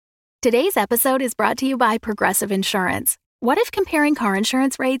Today's episode is brought to you by Progressive Insurance. What if comparing car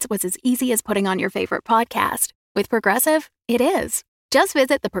insurance rates was as easy as putting on your favorite podcast? With Progressive, it is. Just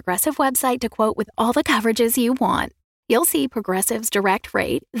visit the Progressive website to quote with all the coverages you want. You'll see Progressive's direct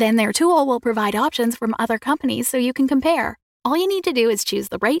rate, then their tool will provide options from other companies so you can compare. All you need to do is choose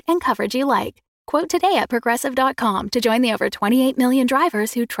the rate and coverage you like. Quote today at Progressive.com to join the over 28 million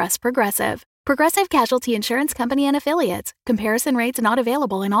drivers who trust Progressive. Progressive Casualty Insurance Company and Affiliates. Comparison rates not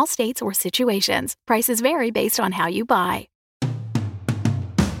available in all states or situations. Prices vary based on how you buy.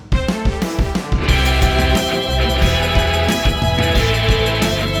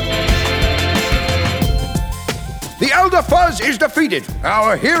 The Elder Fuzz is defeated.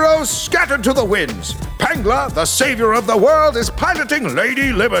 Our heroes scattered to the winds. Pangla, the savior of the world, is piloting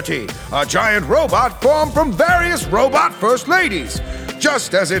Lady Liberty, a giant robot formed from various robot first ladies.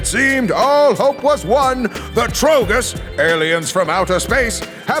 Just as it seemed all hope was won, the Trogus, aliens from outer space,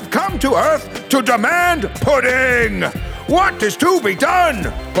 have come to Earth to demand pudding. What is to be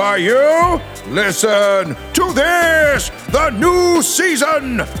done? By you? Listen to this, the new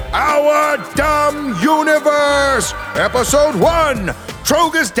season, Our Dumb Universe, Episode 1,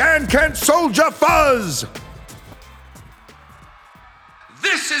 Trogus Dan Kent Soldier Fuzz.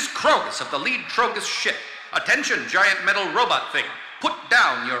 This is Krogus of the lead Trogus ship. Attention, giant metal robot thing. Put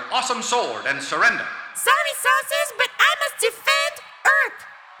down your awesome sword and surrender. Sorry, saucers, but I must defend Earth.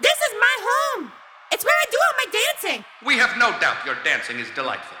 This is my home. It's where I do all my dancing. We have no doubt your dancing is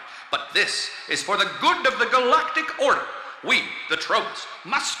delightful, but this is for the good of the galactic order. We, the Trogus,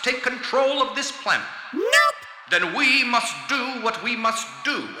 must take control of this planet. Nope. Then we must do what we must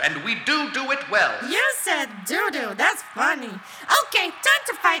do, and we do it well. You said doo-doo. That's funny. Okay, time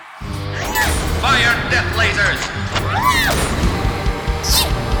to fight. Fire death lasers!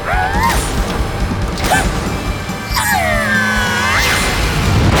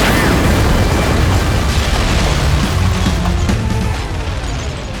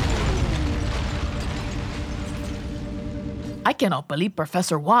 I cannot believe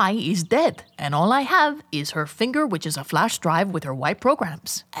Professor Y is dead, and all I have is her finger, which is a flash drive with her white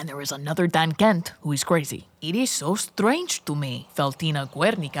programs. And there is another Dan Kent who is crazy. It is so strange to me. Feltina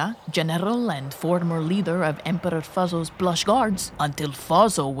Guernica, general and former leader of Emperor Fuzzo's Blush Guards, until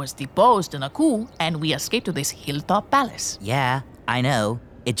Fuzzo was deposed in a coup and we escaped to this hilltop palace. Yeah, I know.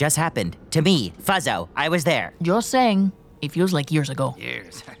 It just happened. To me, Fuzzo. I was there. Just saying, it feels like years ago.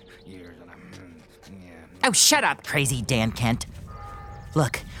 Years. Oh, shut up, crazy Dan Kent.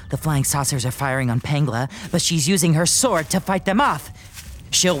 Look, the flying saucers are firing on Pangla, but she's using her sword to fight them off.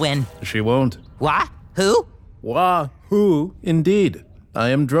 She'll win. She won't. Wah? Who? Wah, who? Indeed. I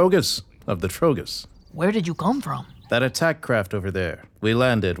am Drogus of the Trogus. Where did you come from? That attack craft over there. We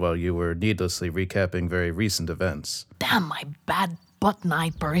landed while you were needlessly recapping very recent events. Damn my bad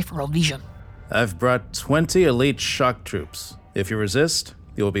button-eye peripheral vision. I've brought 20 elite shock troops. If you resist,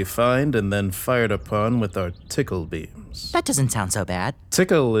 you will be fined and then fired upon with our tickle beams. That doesn't sound so bad.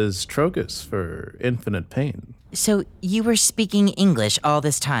 Tickle is Trogus for infinite pain. So you were speaking English all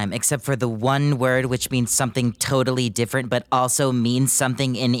this time, except for the one word which means something totally different but also means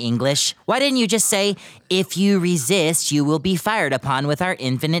something in English? Why didn't you just say, if you resist, you will be fired upon with our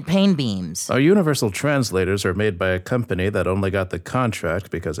infinite pain beams? Our universal translators are made by a company that only got the contract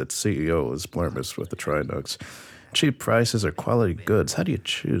because its CEO was blurmished with the Trinux. Cheap prices or quality goods. How do you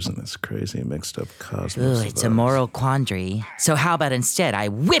choose in this crazy mixed-up cosmos? Ooh, it's a moral quandary. So how about instead I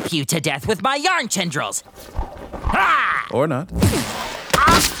whip you to death with my yarn tendrils? Ah! Or not.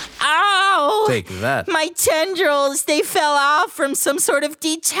 Ow! Take that. My tendrils, they fell off from some sort of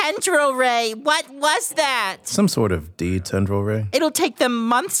detendril ray. What was that? Some sort of D-tendril ray. It'll take them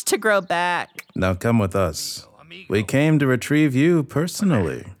months to grow back. Now come with us. We came to retrieve you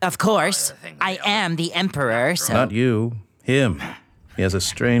personally. Of course. I am the Emperor, so... Not you. Him. He has a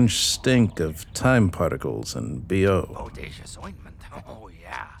strange stink of time particles and BO.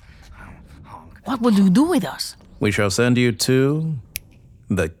 What will you do with us? We shall send you to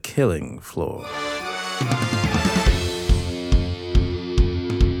the killing floor.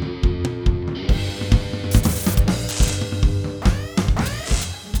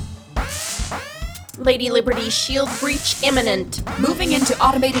 Lady Liberty, shield breach imminent. Moving into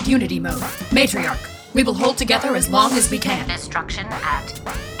automated unity mode. Matriarch, we will hold together as long as we can. Destruction at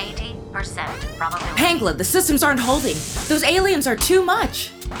 80% probability. Pangla, the systems aren't holding. Those aliens are too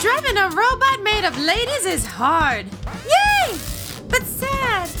much. Driving a robot made of ladies is hard. Yay! But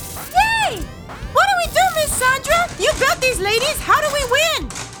sad. Yay! What do we do, Miss Sandra? You built these ladies. How do we win?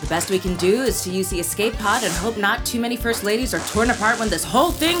 The best we can do is to use the escape pod and hope not too many first ladies are torn apart when this whole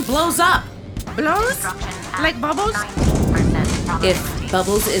thing blows up. Blows? Like bubbles? If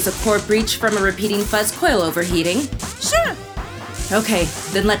bubbles is a core breach from a repeating fuzz coil overheating. Sure. Okay,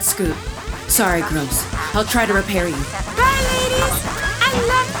 then let's scoot. Sorry, girls. I'll try to repair you. Bye, ladies. I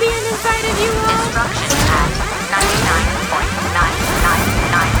love being inside of you all. Instruction at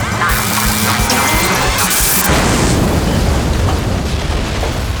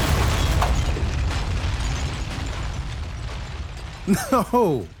 99.99999.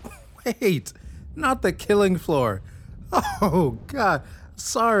 No, wait, not the killing floor. Oh, God.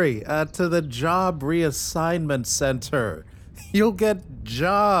 Sorry, to the Job Reassignment Center. You'll get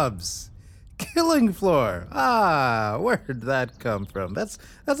jobs. Killing floor. Ah, where'd that come from? That's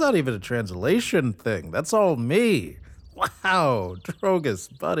not even a translation thing. That's all me. Wow, Drogus,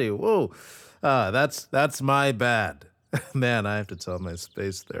 buddy, whoa. That's my bad. Man, I have to tell my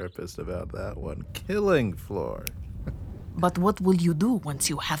space therapist about that one. Killing floor. But what will you do once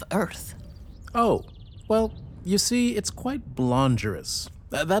you have Earth? Oh, well, you see, it's quite blongerous.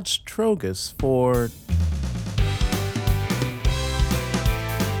 That's Trogus for...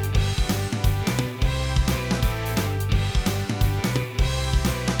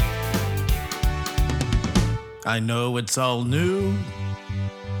 I know it's all new,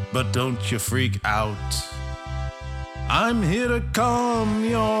 but don't you freak out. I'm here to calm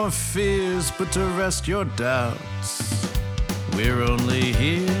your fears, but to rest your doubts. We're only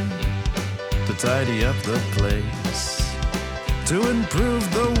here to tidy up the place, to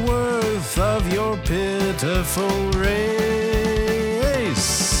improve the worth of your pitiful race.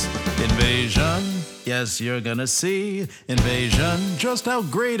 Invasion, yes, you're gonna see. Invasion, just how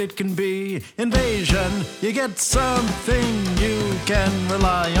great it can be. Invasion, you get something you can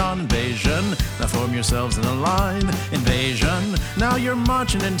rely on. Invasion, now form yourselves in a line. Invasion, now you're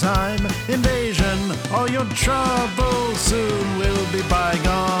marching in time. Invasion, all your troubles soon will be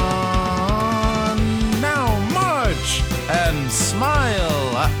bygone. Now march and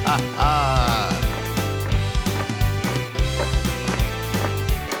smile. Ha ha ha.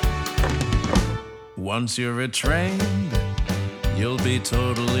 Once you're retrained, you'll be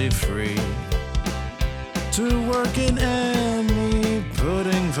totally free to work in any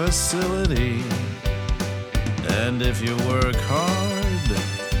pudding facility. And if you work hard,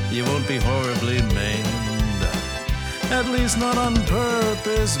 you won't be horribly maimed, at least not on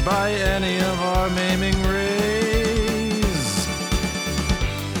purpose by any of our maiming rays.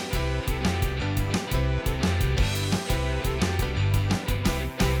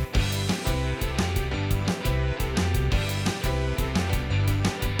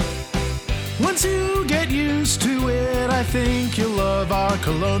 Once you get used to it, I think you'll love our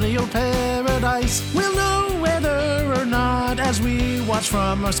colonial paradise. We'll know whether or not as we watch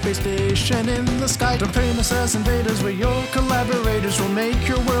from our space station in the sky. Don't paint us as invaders, we're your collaborators. We'll make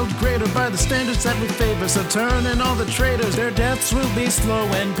your world greater by the standards that we favor. So turn in all the traitors, their deaths will be slow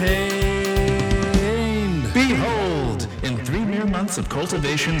and pained. Behold, in 3 mere months of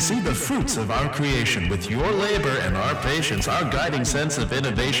cultivation, see the fruits of our creation. With your labor and our patience, our guiding sense of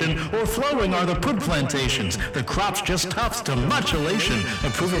innovation, o'erflowing are the pud plantations. The crops just tops to much elation.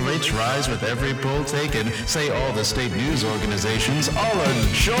 Approval rates rise with every poll taken. Say all the state news organizations, all are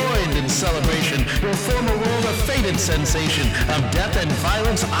joined in celebration. Your former world a fated sensation of death and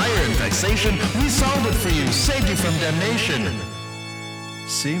violence, iron vexation. We solved it for you, saved you from damnation.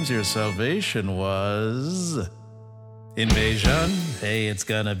 Seems your salvation was... Invasion, hey, it's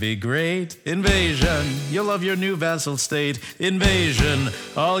gonna be great. Invasion, you'll love your new vassal state. Invasion,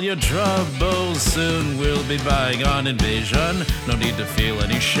 all your troubles soon will be bygone. Invasion, no need to feel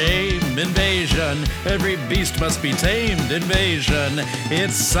any shame. Invasion, every beast must be tamed. Invasion,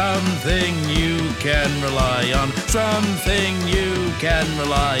 it's something you can rely on. Something you can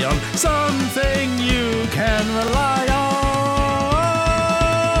rely on. Something you can rely on.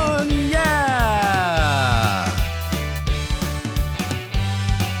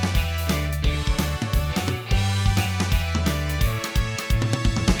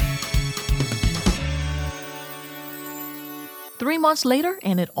 3 months later,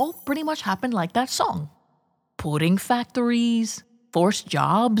 and it all pretty much happened like that song. Pudding factories, forced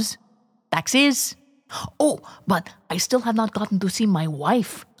jobs, taxes. Oh, but I still have not gotten to see my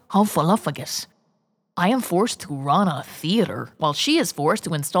wife, Humphaluffagus. I am forced to run a theater, while she is forced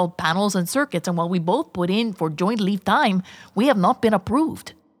to install panels and circuits, and while we both put in for joint leave time, we have not been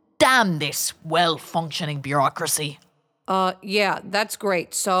approved. Damn this well-functioning bureaucracy. Yeah, that's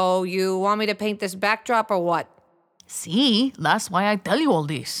great. So you want me to paint this backdrop or what? See, that's why I tell you all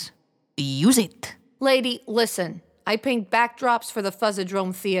this. Use it. Lady, listen. I paint backdrops for the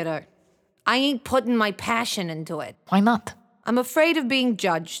Fuzzadrome Theater. I ain't putting my passion into it. Why not? I'm afraid of being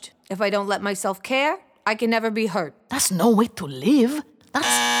judged. If I don't let myself care, I can never be hurt. That's no way to live.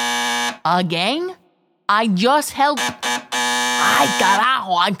 That's a gang? I just held... Ay,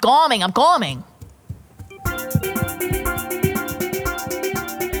 carajo, I'm coming.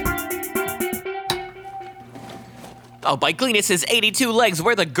 Oh, by Glenus's 82 legs,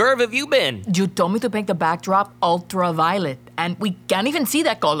 where the gerv have you been? You told me to make the backdrop ultraviolet, and we can't even see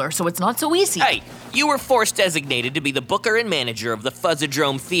that color, so it's not so easy. Hey, you were force designated to be the booker and manager of the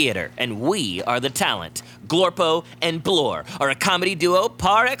Fuzzadrome Theater, and we are the talent. Glorpo and Blore are a comedy duo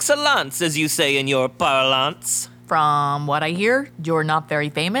par excellence, as you say in your parlance. From what I hear, you're not very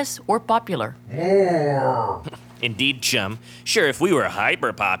famous or popular. Indeed, chum. Sure, if we were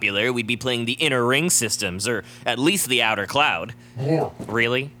hyper-popular, we'd be playing the Inner Ring Systems, or at least the Outer Cloud.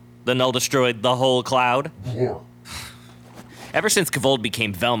 Really? The Null destroyed the whole cloud? Ever since Kavold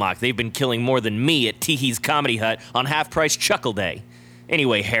became Velmok, they've been killing more than me at Teehee's Comedy Hut on half-price Chuckle Day.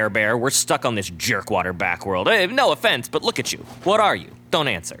 Anyway, Hair Bear, we're stuck on this jerkwater backworld. No offense, but look at you. What are you? Don't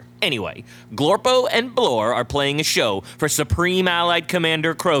answer. Anyway, Glorpo and Blore are playing a show for Supreme Allied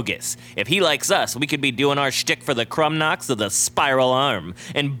Commander Krogus. If he likes us, we could be doing our shtick for the Krumnoks of the Spiral Arm.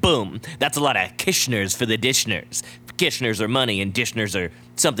 And boom, that's a lot of Kishners for the Dishners. Kishners are money and Dishners are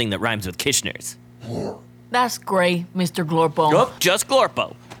something that rhymes with Kishners. That's great, Mr. Glorpo. Oh, just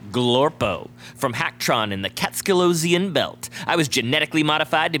Glorpo. Glorpo, from Hacktron in the Catskillosian Belt. I was genetically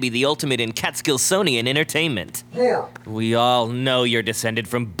modified to be the ultimate in Catskillsonian entertainment. We all know you're descended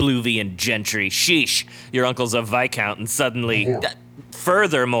from Bluvian gentry. Sheesh, your uncle's a Viscount and suddenly...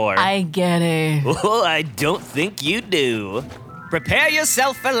 furthermore... I get it. Oh, I don't think you do. Prepare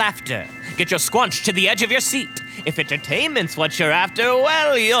yourself for laughter. Get your squanch to the edge of your seat. If entertainment's what you're after,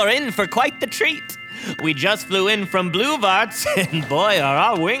 well, you're in for quite the treat. We just flew in from Bluevarts, and boy, are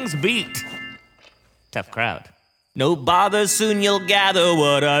our wings beat. Tough crowd. No bother, soon you'll gather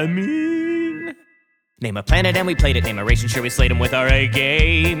what I mean. Name a planet and we played it. Name a race and sure we slayed them with our A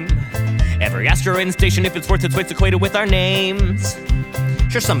game. Every asteroid and station, if it's worth its weight's equated with our names.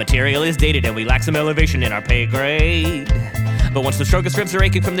 Sure, some material is dated and we lack some elevation in our pay grade. But once the Strogus ribs are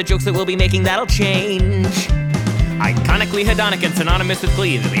aching from the jokes that we'll be making, that'll change. Iconically hedonic and synonymous with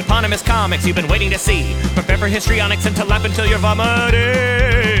glee. The eponymous comics you've been waiting to see. Prepare for histrionics and to laugh until you're vomiting.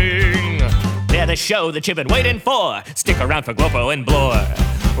 They're the show that you've been waiting for. Stick around for Glorpo and Blore.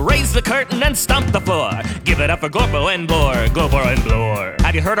 Raise the curtain and stomp the floor. Give it up for Glorpo and Blore. Glorpo and Blore.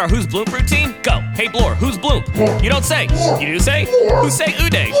 Have you heard our Who's Bloomp routine? Go. Hey Blore, who's Bloomp? You don't say. You do say? Who say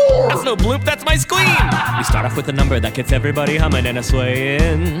Uday? That's no Bloomp, that's my spleen. We start off with a number that gets everybody humming and a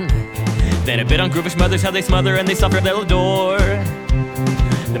swaying. Then a bit on Groovish mothers, how they smother and they suffer, they'll adore.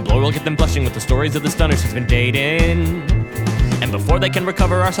 Then Blore will get them blushing with the stories of the stunners he's been dating. And before they can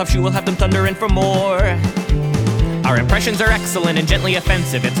recover our soft shoe, we'll have them thundering for more. Our impressions are excellent and gently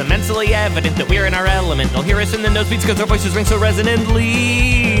offensive. It's immensely evident that we're in our element. They'll hear us in the nosebeats because our voices ring so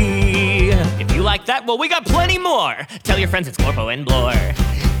resonantly. If you like that, well, we got plenty more. Tell your friends it's Glorpo and Blore.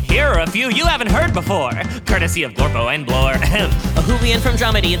 Here are a few you haven't heard before, courtesy of Glorpo and Blore. A Hoovian from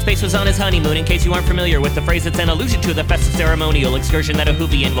Dromedy in space was on his honeymoon. In case you aren't familiar with the phrase, it's an allusion to the festive ceremonial excursion that a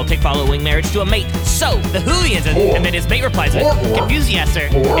Hoovian will take following marriage to a mate. So, the Hoovians, and then his mate replies with, confused yes, sir,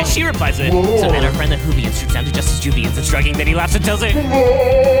 and she replies with, so then our friend the Hoovian shoots down to Justice Juvians and shrugging, then he laughs and tells her,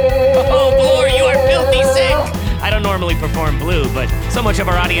 oh, Blore, you are filthy sick! I don't normally perform blue, but so much of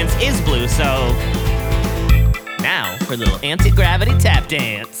our audience is blue, so... Now for a little anti-gravity tap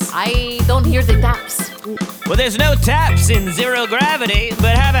dance. I don't hear the taps. Well, there's no taps in zero gravity,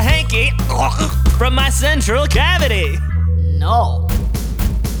 but have a hanky from my central cavity. No.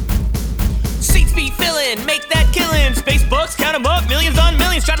 Seats be filling, make that killin'. Space bucks, count 'em up, millions on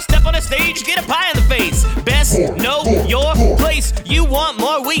millions. Try to step on a stage, get a pie in the face. Best know your place. You want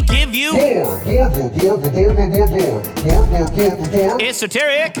more, we give you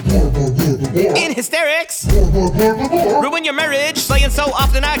esoteric in hysterics. Ruin your marriage, slaying so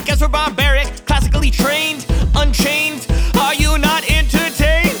often I guess we're barbaric. Classically trained, unchained. Are you not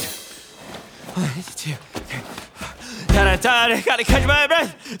entertained? 1, 2, 3. Gotta catch my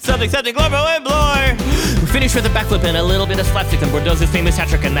breath. Something, Glorpo and Blore. We finish with a backflip and a little bit of slapstick. And Bordeaux's famous hat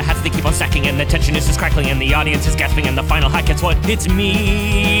trick, and the hats they keep on stacking, and the tension is just crackling, and the audience is gasping, and the final high gets what? It's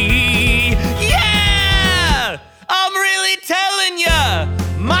me. Yeah! I'm really telling ya.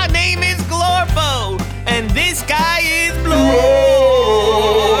 My name is Glorpo, and this guy is Blore.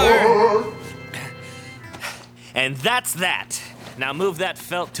 And that's that. Now move that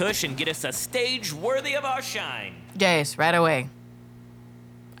felt tush and get us a stage worthy of our shine. Yes, right away.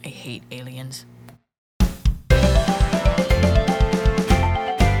 I hate aliens.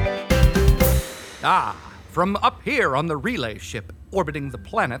 From up here on the relay ship orbiting the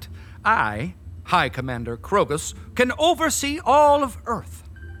planet, I, High Commander Krogus can oversee all of Earth.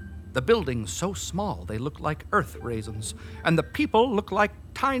 The buildings so small they look like Earth raisins, and the people look like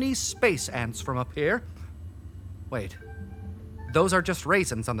tiny space ants from up here. Wait, those are just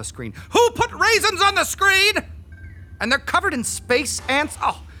raisins on the screen. Who put raisins on the screen? And they're covered in space ants?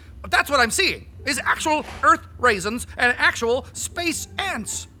 Oh, that's what I'm seeing, is actual Earth raisins and actual space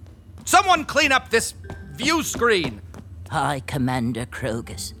ants. Someone clean up this view screen. Hi, Commander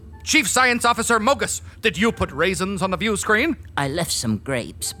Krogus. Chief Science Officer Mogus, did you put raisins on the view screen? I left some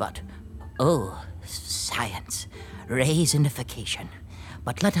grapes, but... Oh, science. Raisinification.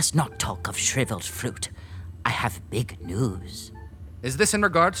 But let us not talk of shriveled fruit. I have big news. Is this in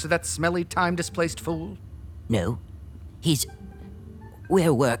regards to that smelly, time-displaced fool? No.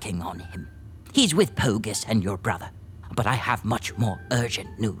 We're working on him. He's with Pogus and your brother. But I have much more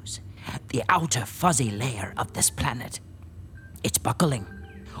urgent news. The outer fuzzy layer of this planet. It's buckling.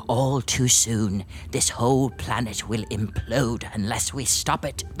 All too soon, this whole planet will implode unless we stop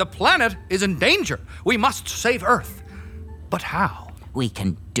it. The planet is in danger. We must save Earth. But how? We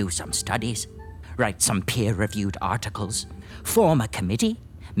can do some studies, write some peer-reviewed articles, form a committee,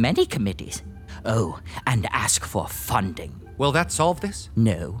 many committees. Oh, and ask for funding. Will that solve this?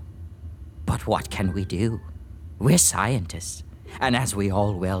 No. But what can we do? We're scientists. And as we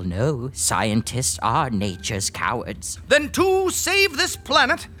all well know, scientists are nature's cowards. Then to save this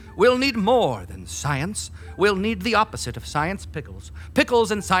planet, we'll need more than science. We'll need the opposite of science, pickles.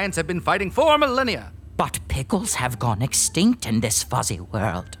 Pickles and science have been fighting for millennia. But pickles have gone extinct in this fuzzy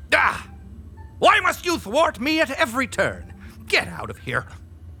world. Ah! Why must you thwart me at every turn? Get out of here.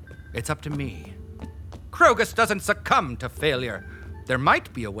 It's up to me. Krogus doesn't succumb to failure. There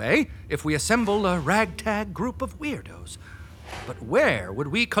might be a way if we assemble a ragtag group of weirdos. But where would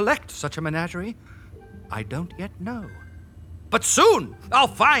we collect such a menagerie? I don't yet know. But soon I'll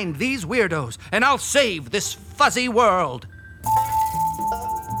find these weirdos and I'll save this fuzzy world.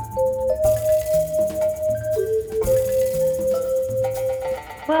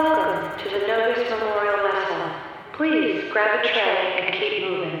 Welcome to the Novus Memorial Lesson. Please grab a tray and keep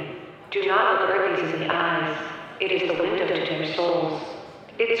moving. Do not look earthies in the eyes. It is the window to their souls.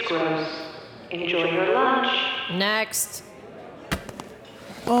 It's gross. Enjoy your lunch. Next.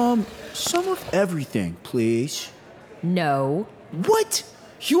 Some of everything, please. No. What?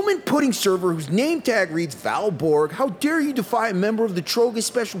 Human pudding server whose name tag reads Valborg. How dare you defy a member of the Trogus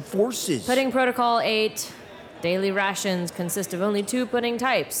Special Forces? Pudding Protocol 8. Daily rations consist of only 2 pudding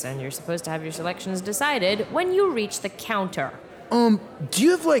types, and you're supposed to have your selections decided when you reach the counter. Do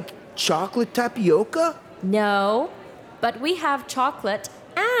you have, chocolate tapioca? No, but we have chocolate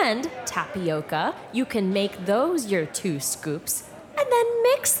and tapioca. You can make those your 2 scoops, and then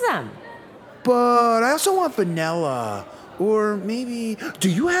mix them. But I also want vanilla. Or maybe... Do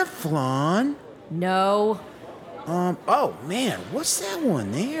you have flan? No. Oh man, what's that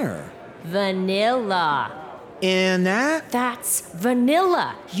one there? Vanilla. And that? That's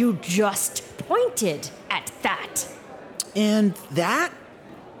vanilla. You just pointed at that. And that?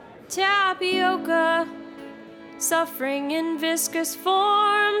 Tapioca. Suffering in viscous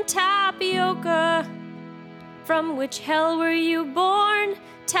form, tapioca. From which hell were you born,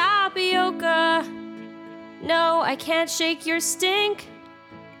 tapioca? No, I can't shake your stink.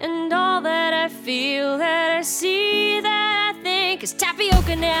 And all that I feel, that I see, that I think is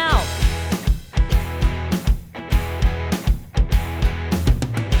tapioca now.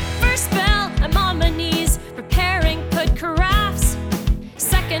 First bell, I'm on my knees, preparing pud carafes.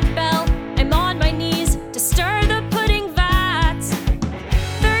 Second bell, I'm on my knees to stir the pudding vats.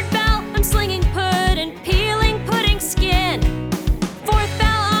 Third bell, I'm slinging pud and peeling pudding skin. Fourth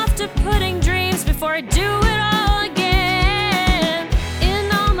bell, off to pudding dreams before I do it all again.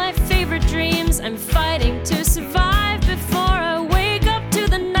 In all my favorite dreams, I'm fighting to survive before I wake up to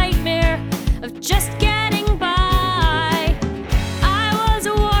the nightmare.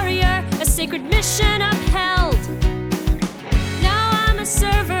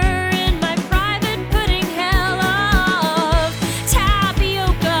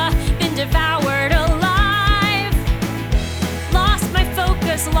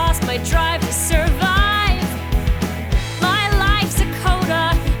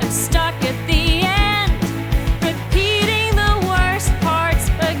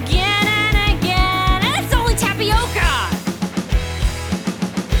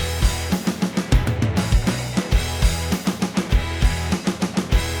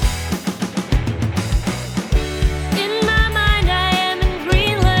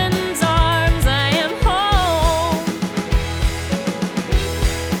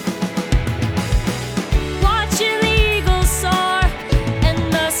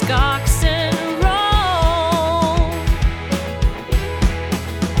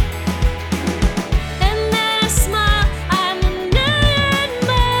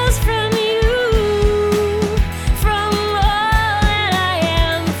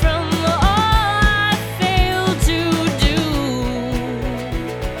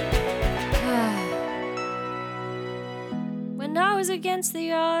 was against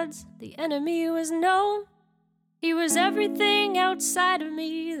the odds, the enemy was known. He was everything outside of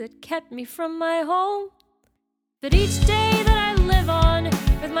me that kept me from my home. But each day that I live on,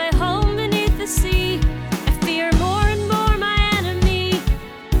 with my home beneath the sea, I fear more and more my enemy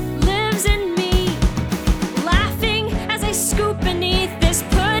lives in me. Laughing as I scoop beneath this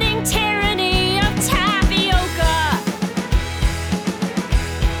pudding tyranny of tapioca.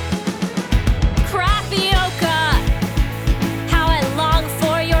 Crapioca. How I long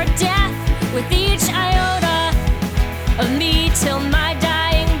for your death with each iota of me till my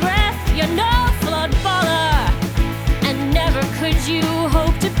dying breath. You're no flood baller, and never could you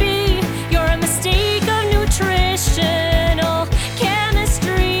hope to be. You're a mistake of nutritional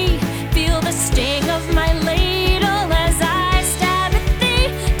chemistry. Feel the sting of my ladle as I stab at thee.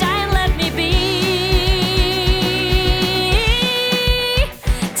 Die and let me be.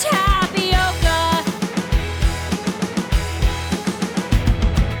 Tapioca.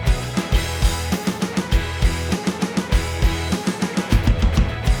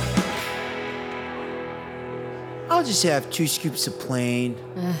 I'll just have 2 scoops of plain.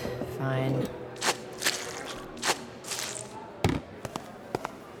 Fine.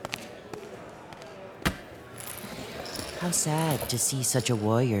 How sad to see such a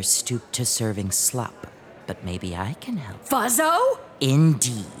warrior stoop to serving slop. But maybe I can help. Fuzzo?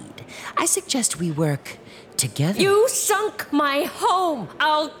 Indeed. I suggest we work together. You sunk my home.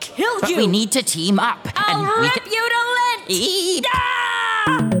 I'll kill But you. we need to team up. I'll and we rip you to lint. Eep.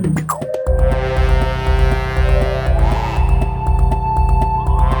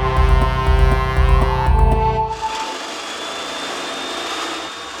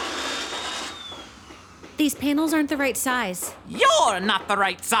 These panels aren't the right size. You're not the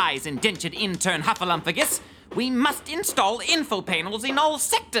right size, indentured intern Hufflepumphagus. We must install info panels in all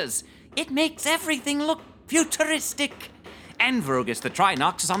sectors. It makes everything look futuristic. And Vrogus the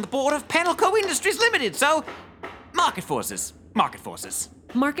Trinox is on the board of Panelco Industries Limited, so market forces. Market forces.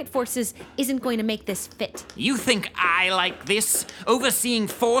 Market forces isn't going to make this fit. You think I like this? Overseeing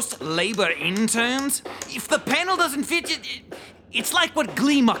forced labor interns? If the panel doesn't fit, it's like what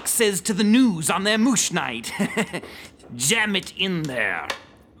Gleemuck says to the news on their moosh night. Jam it in there.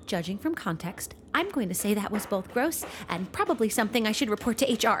 Judging from context, I'm going to say that was both gross and probably something I should report to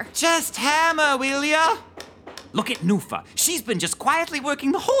HR. Just hammer, will ya? Look at Noofa. She's been just quietly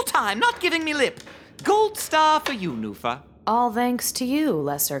working the whole time, not giving me lip. Gold star for you, Noofa. All thanks to you,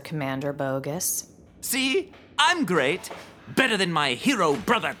 Lesser Commander Bogus. See? I'm great. Better than my hero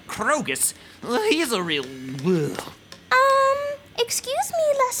brother Krogus. He's a real... Excuse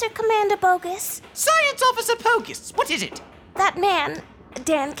me, Lesser Commander Bogus. Science Officer Pogus, what is it? That man,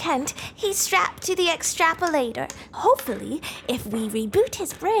 Dan Kent, he's strapped to the extrapolator. Hopefully, if we reboot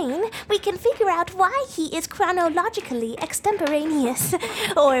his brain, we can figure out why he is chronologically extemporaneous.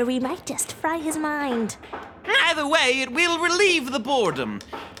 Or we might just fry his mind. Either way, it will relieve the boredom.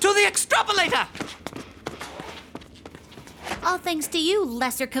 To the extrapolator! All thanks to you,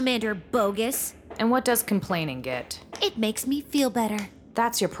 Lesser Commander Bogus. And what does complaining get? It makes me feel better.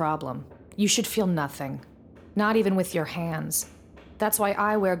 That's your problem. You should feel nothing. Not even with your hands. That's why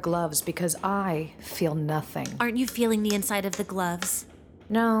I wear gloves, because I feel nothing. Aren't you feeling the inside of the gloves?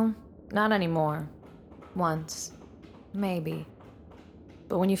 No, not anymore. Once. Maybe.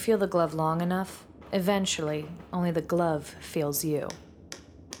 But when you feel the glove long enough, eventually, only the glove feels you.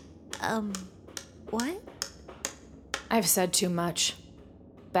 What? I've said too much.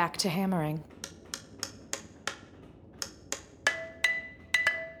 Back to hammering.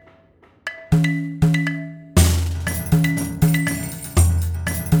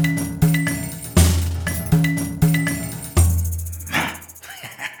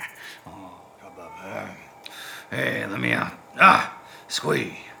 Hey, let me out.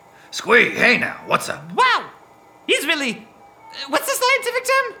 Squee. Hey now, what's up? Wow! He's really... what's the scientific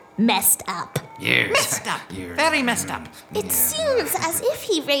term? Messed up. Years. Messed up. Very messed up. It seems as if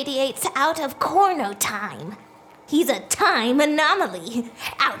he radiates out of Corno time. He's a time anomaly.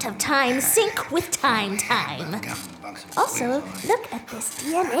 Out of time sync with time. Also, look at this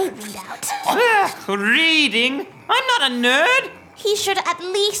DNA readout. Reading? I'm not a nerd. He should at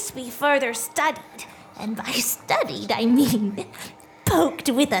least be further studied. And by studied, I mean poked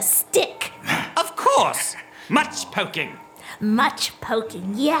with a stick. Of course. Much poking. Much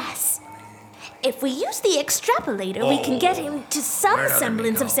poking, yes. If we use the extrapolator, we can get him to some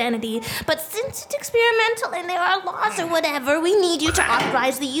semblance of sanity. But since it's experimental and there are laws or whatever, we need you to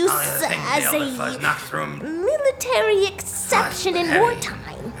authorize the use as a military exception in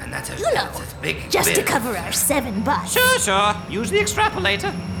wartime. And that's just to cover our $7. Sure. Use the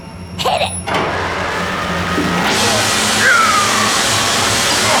extrapolator. Hit it!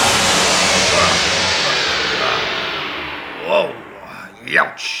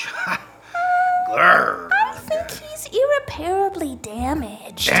 Youch. Grr. I think he's irreparably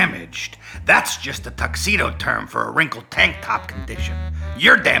damaged. Damaged? That's just a tuxedo term for a wrinkled tank top condition.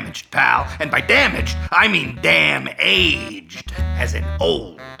 You're damaged, pal. And by damaged, I mean damn-aged, as in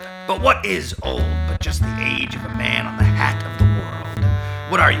old. But what is old but just the age of a man on the hat of the world?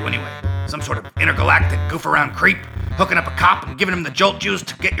 What are you, anyway? Some sort of intergalactic goof-around creep? Hooking up a cop and giving him the jolt juice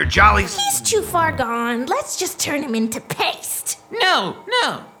to get your jollies? He's too far gone. Let's just turn him into paste. No.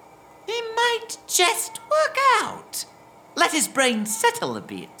 He might just work out. Let his brain settle a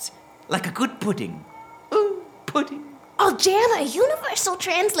bit. Like a good pudding. Ooh, pudding. I'll jam a universal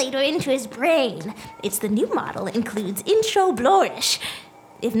translator into his brain. It's the new model, includes intro flourish.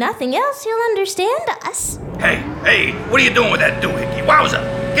 If nothing else, he'll understand us. Hey, what are you doing with that doohickey? Wowza!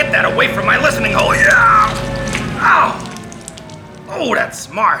 Get that away from my listening hole! Yeah! Ow! Oh, that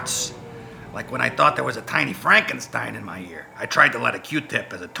smarts. Like when I thought there was a tiny Frankenstein in my ear. I tried to let a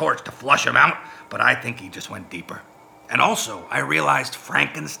Q-tip as a torch to flush him out, but I think he just went deeper. And also, I realized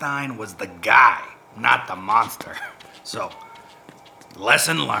Frankenstein was the guy, not the monster. So,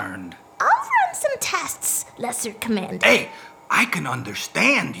 lesson learned. I'll run some tests, Lesser Commander. Hey, I can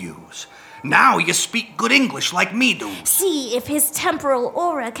understand yous. Now you speak good English like me do. See if his temporal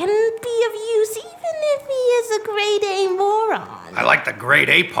aura can be of use even if he is a grade A moron. I like the grade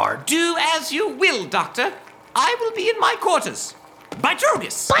A part. Do as you will, Doctor. I will be in my quarters. By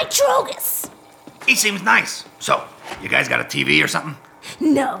Drogus! By Drogus! He seems nice. So, you guys got a TV or something?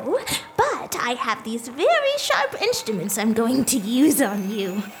 No, but I have these very sharp instruments I'm going to use on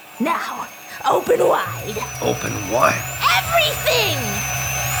you. Now, open wide. Open what? Everything!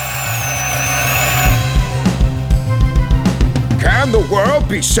 Can the world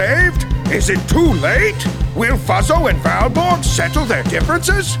be saved? Is it too late? Will Fuzzo and Valborg settle their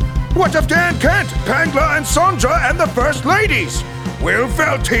differences? What of Dan Kent, Pangla and Sondra and the First Ladies? Will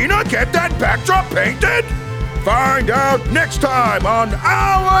Veltina get that backdrop painted? Find out next time on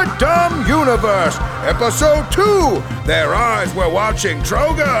Our Dumb Universe, Episode 2, Their Eyes Were Watching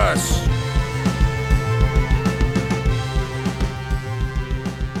Trogus.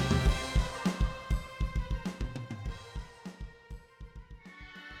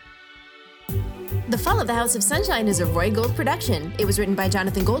 The Fall of the House of Sunshine is a Roy Gold production. It was written by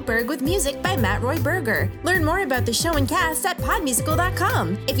Jonathan Goldberg with music by Matt Roy Berger. Learn more about the show and cast at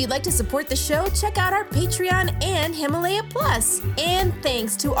podmusical.com. If you'd like to support the show, check out our Patreon and Himalaya Plus. And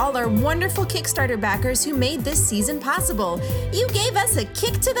thanks to all our wonderful Kickstarter backers who made this season possible. You gave us a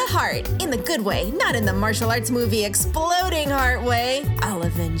kick to the heart, in the good way, not in the martial arts movie Exploding Heart way. I'll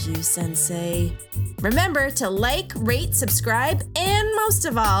avenge you, Sensei. Remember to like, rate, subscribe, and most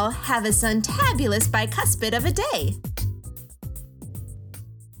of all, have a suntabulous bicuspid of a day.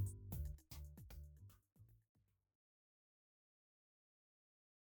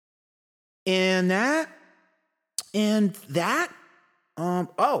 And that?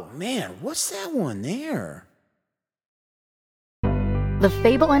 Oh man, what's that one there? The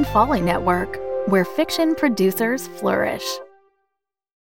Fable and Folly Network, where fiction producers flourish.